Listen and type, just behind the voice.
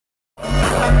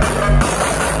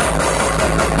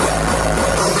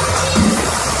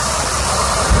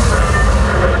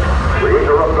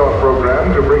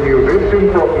To bring you this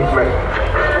important message.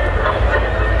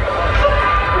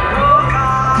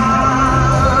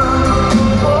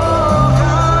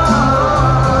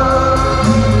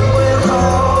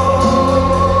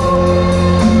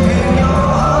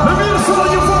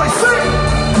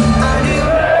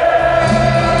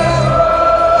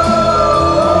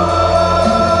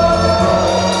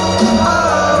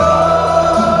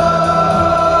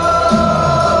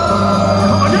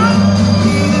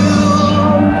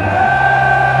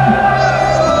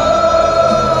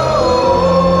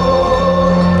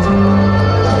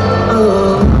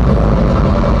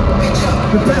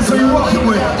 Depends who you're walking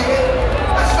with.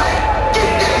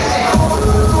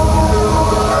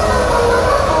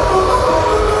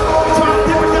 Five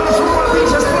different guys from one beach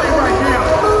just playing right now.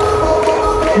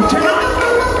 You cannot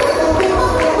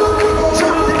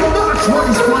try to watch what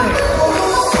he's playing.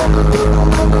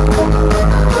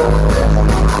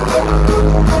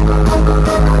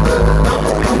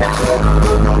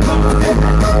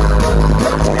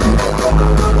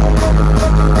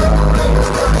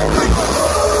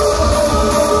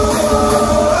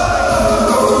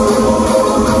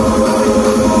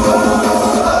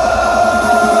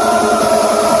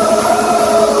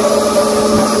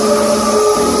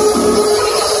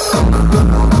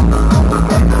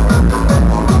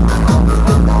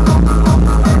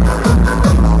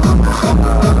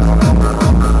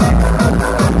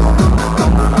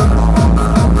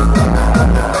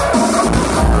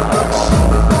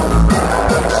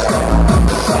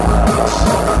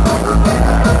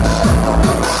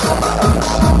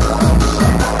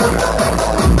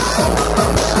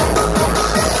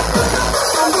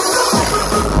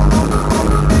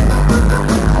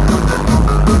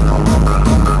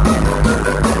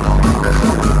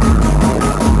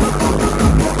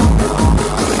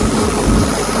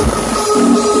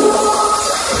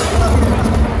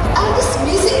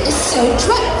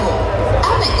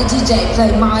 DJ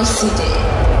play my CD.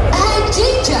 Hey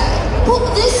DJ, put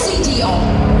this CD on.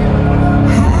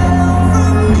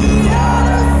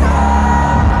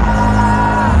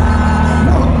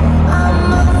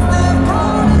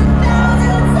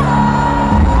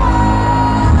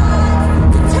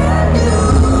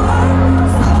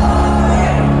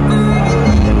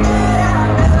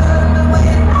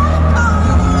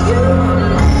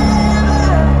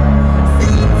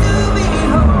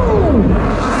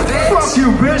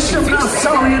 Bishop, not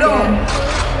sorry at all.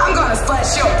 I'm gonna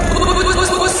splash your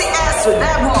pussy ass with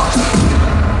that walk.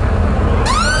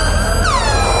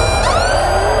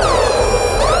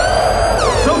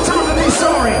 No time to be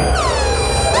sorry.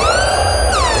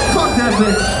 Fuck that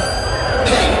bitch.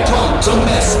 Hey, don't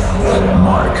mess with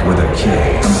Mark with a K.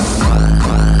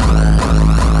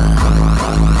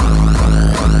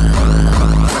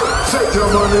 Take your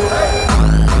money.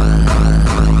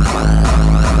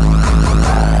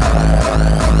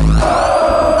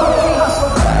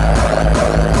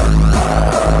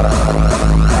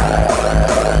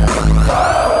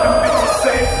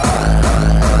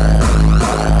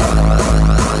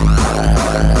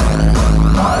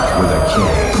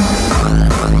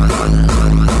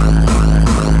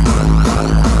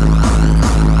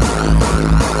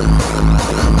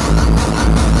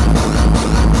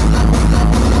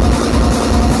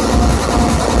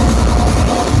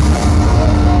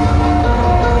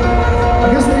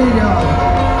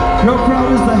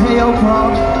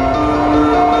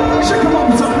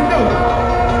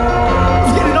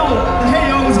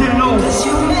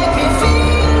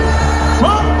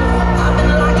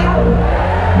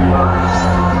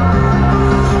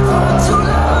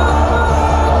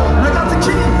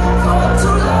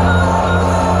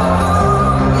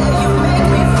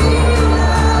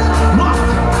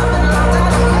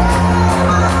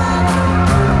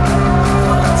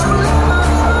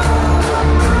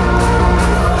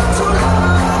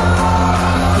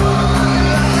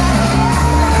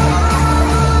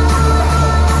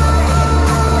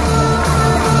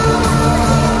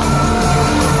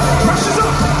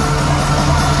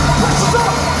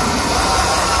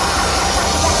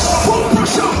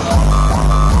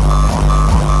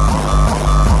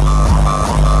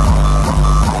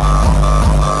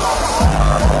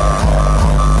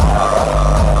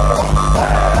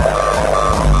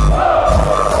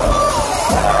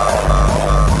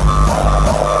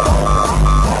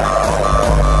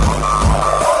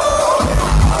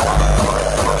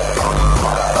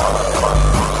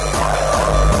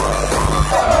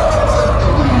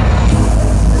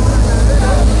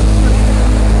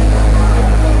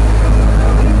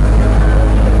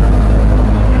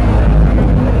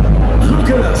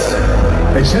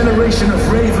 A generation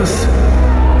of ravers.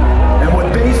 And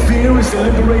what they fear is the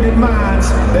liberated minds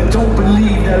that don't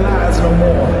believe their lies no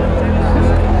more.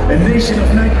 A nation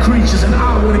of night creatures, and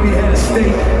I want to be head of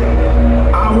state.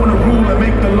 I want to rule and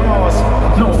make the laws.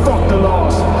 No, fuck the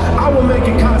laws. I will make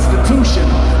a constitution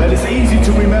that is easy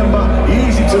to remember,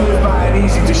 easy to live by, and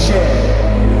easy to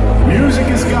share. Music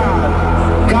is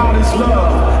God, God is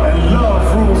love, and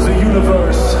love rules the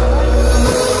universe.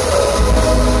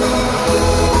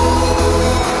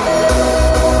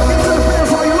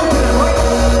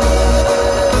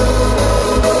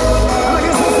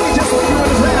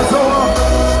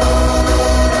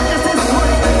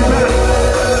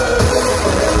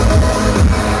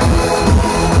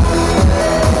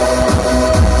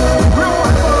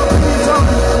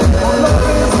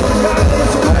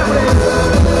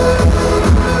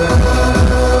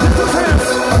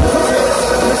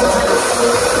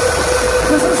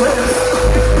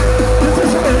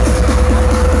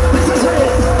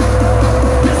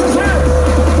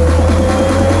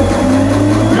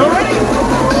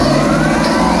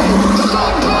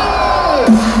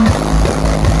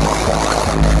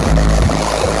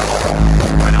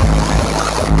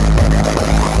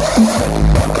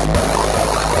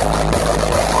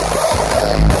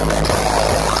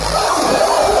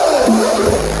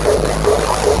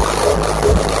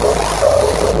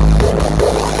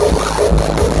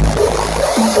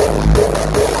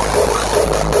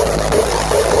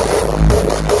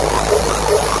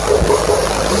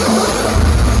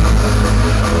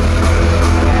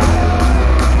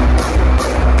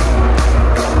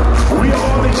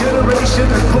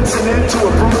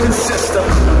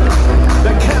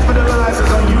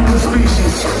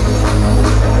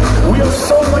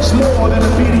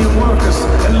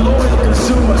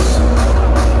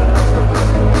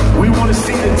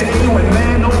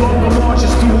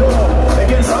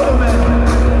 Against